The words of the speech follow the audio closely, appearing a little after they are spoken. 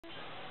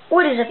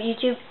What is up,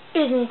 YouTube?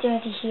 It's me,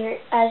 Timothy here,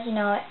 as you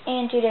know,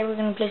 and today we're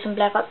going to play some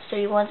Black Ops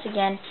 3 once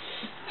again.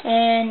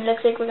 And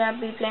looks like we're going to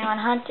be playing on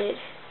Hunted.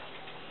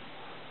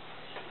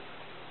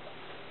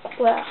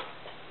 Well,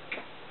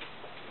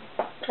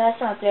 last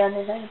time I played on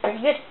this, I was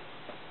pretty good.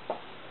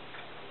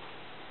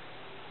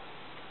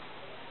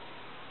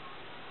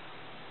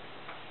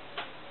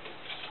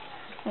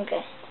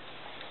 Okay.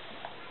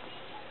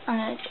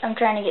 I'm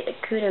trying to get the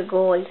Cuda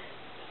Gold.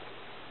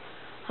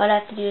 All I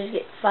have to do is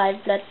get 5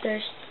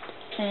 Bloodthirst,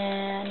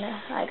 and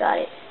I got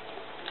it.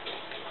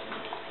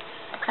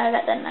 I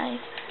got that knife.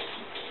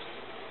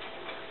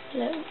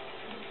 Look,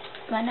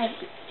 my knife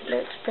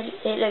looks pretty.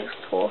 It looks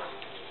cool.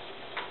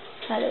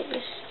 I like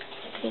this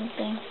green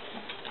thing.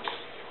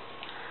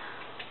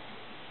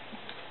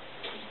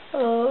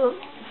 Oh,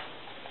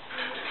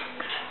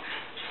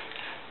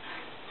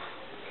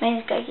 man,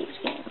 this guy keeps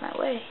getting in my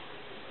way.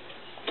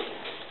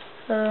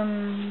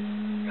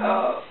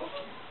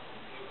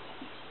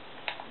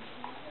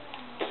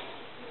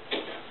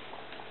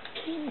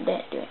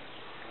 That do it.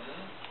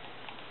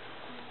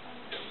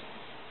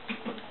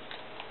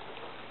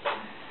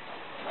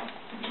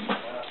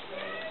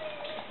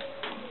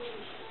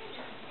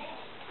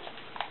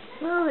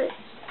 Move it.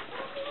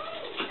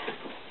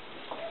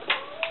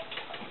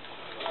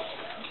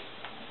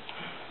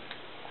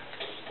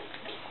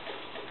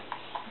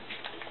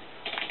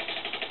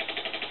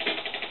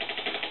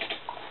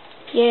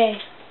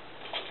 Yay.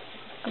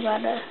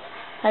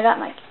 I got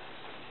my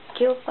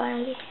kill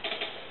finally.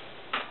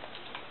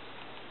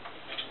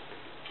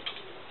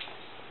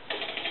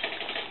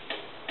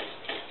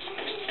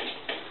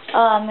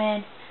 Oh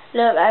man,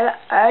 look, I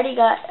already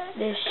got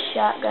this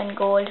shotgun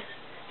gold.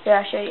 Here,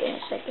 I'll show you in a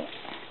second.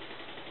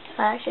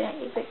 I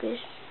accidentally picked this.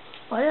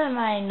 What are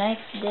my knife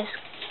disc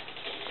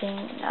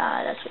thing?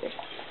 Ah, that's weird.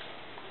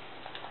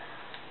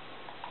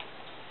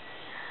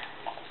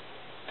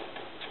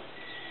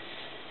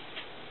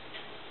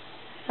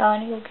 I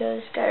want to go kill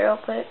this guy real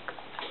quick.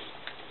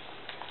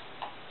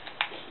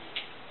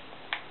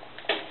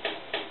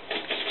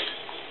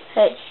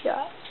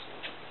 Headshot.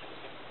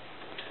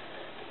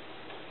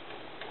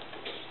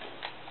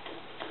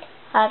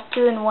 I have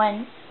 2 and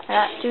 1. I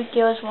got 2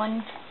 kills,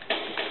 1.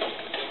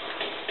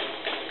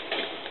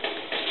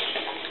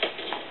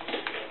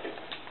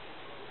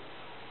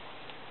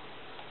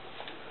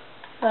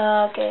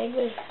 Okay,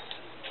 good.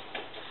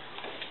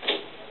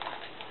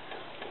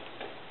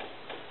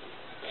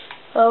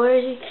 Oh, where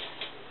is he?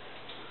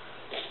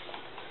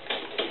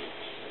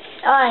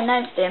 Oh, I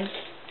knifed him.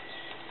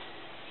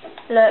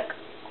 Look.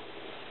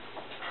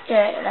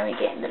 Here, let me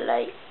get in the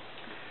light.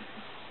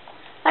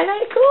 I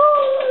got it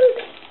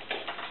gold!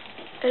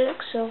 It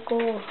looks so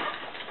cool.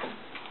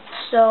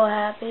 So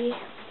happy.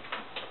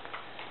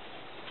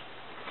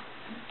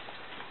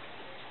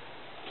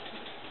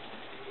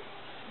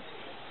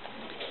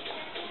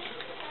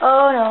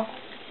 Oh no.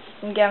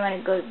 Okay, I'm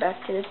gonna go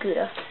back to the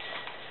Cuda.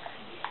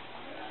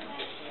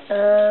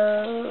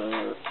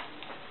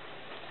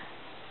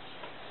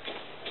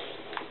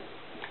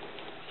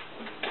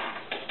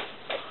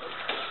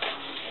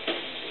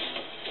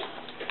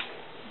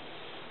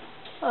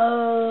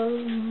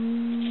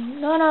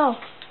 No.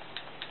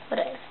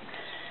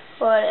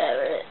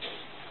 Whatever.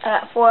 I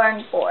got 4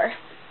 and 4.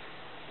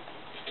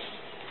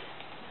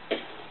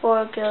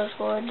 4 kills,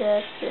 4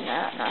 deaths, and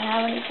I don't know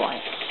how many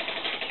points.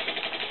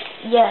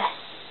 Yes.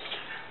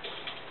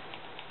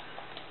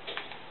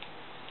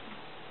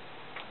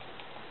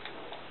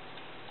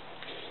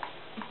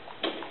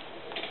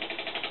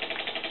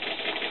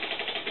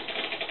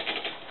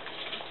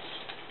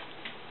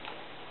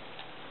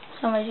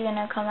 Somebody's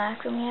gonna come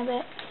after me, I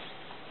bet.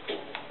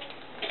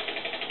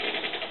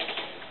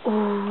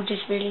 Ooh,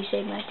 just barely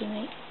saved my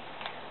teammate.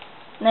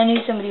 And I knew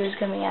somebody was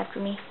coming after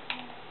me.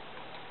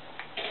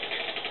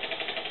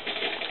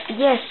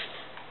 Yes!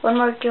 1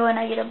 more kill and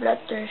I get a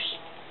Bloodthirst.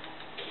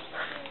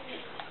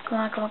 Come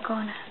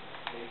on.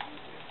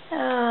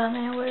 Oh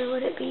man, where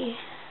would it be?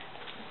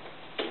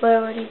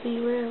 Where would he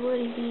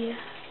be?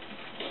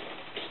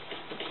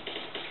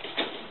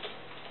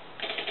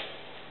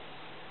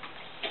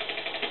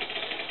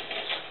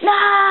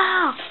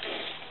 No!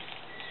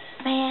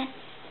 Man.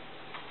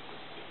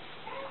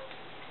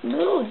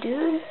 No,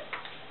 dude.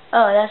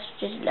 Oh, that's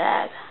just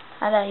lag.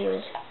 I thought he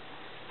was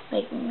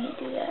making me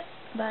do that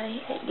by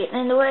getting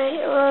in the way.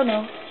 Oh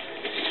no.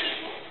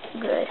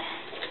 Good.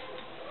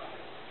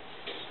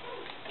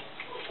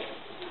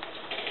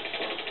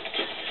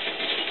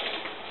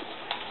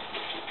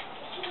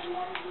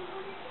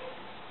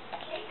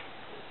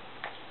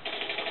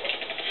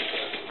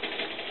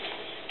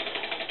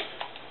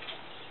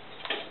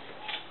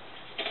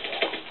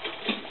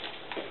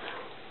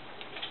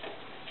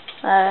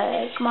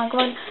 Come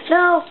on.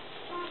 No!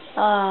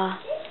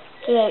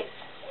 Too late.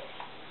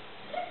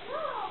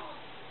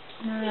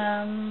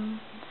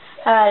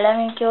 Alright, let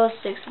me kill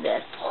 6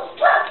 deaths.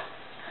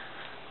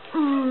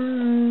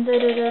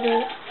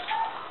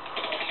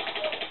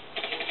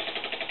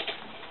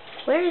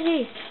 Where is he?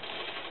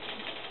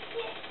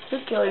 Who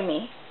killed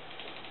me?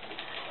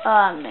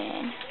 Oh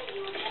man.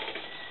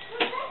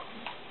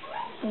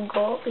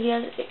 gold. He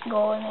has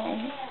gold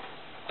in.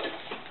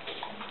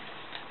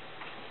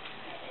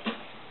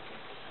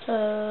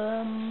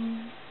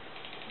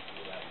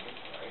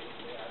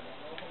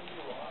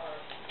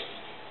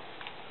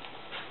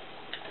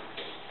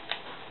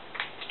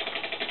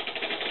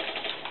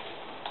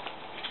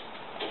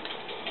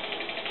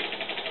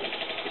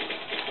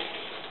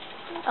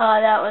 Oh,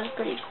 that was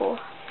pretty cool.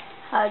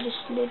 I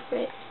just did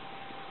it.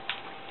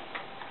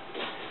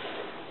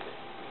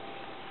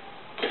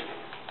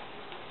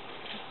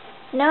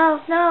 No,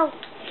 no.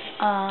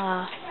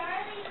 I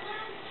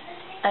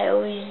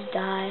always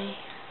die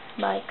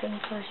by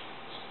concussions.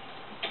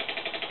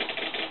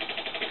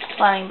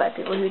 Well, I mean by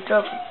people who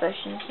throw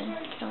concussions and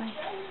kill me.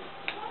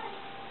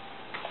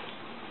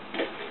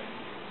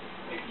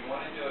 If you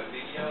want to do a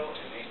video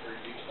and make her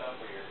do stuff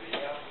for your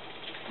video,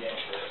 yes,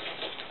 sir.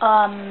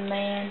 Oh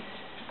man.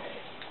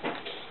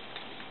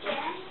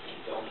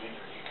 Don't make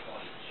her do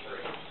 20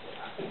 straight.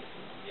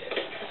 Yeah.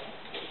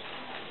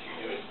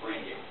 You do is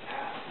bring it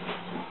half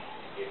and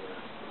give her.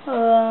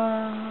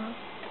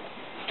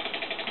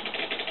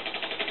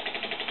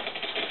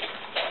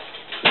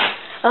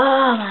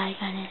 Oh my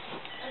goodness.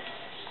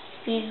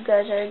 These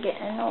guys are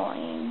getting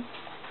annoying.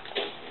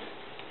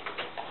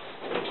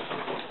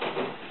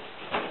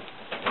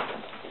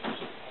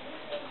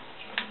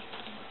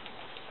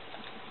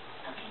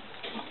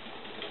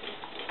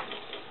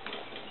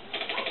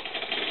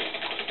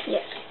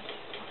 Yes.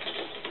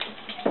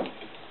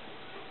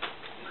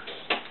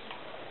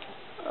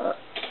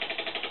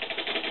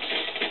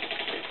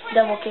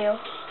 Double kill.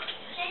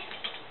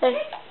 Hey.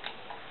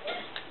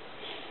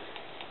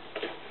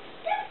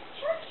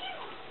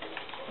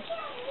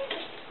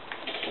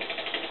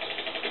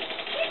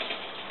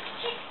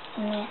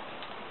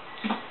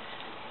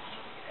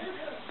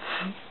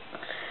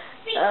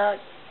 Yeah.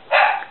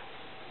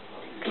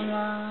 Come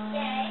on.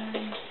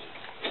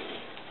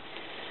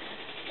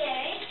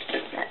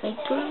 Let me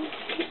through.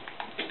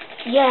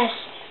 Yes.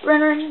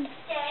 Run, run.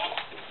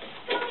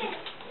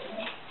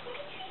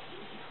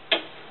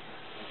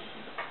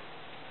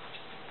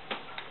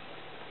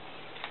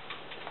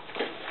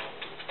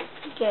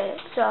 Get it.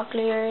 So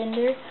clear in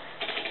there.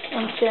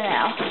 Until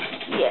now.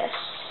 Yes.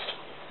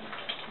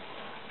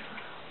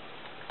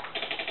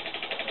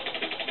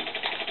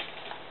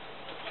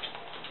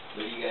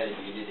 What do you gotta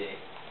do today?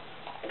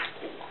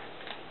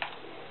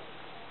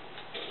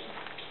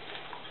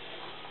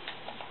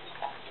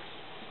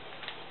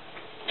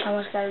 I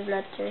almost got a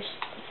bloodthirst.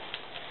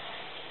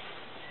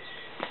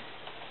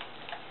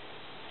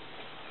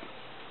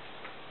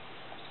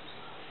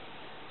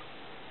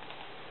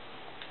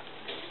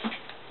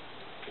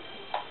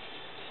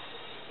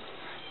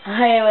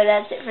 Okay, well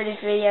that's it for this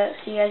video.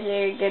 See you guys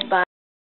later. Goodbye.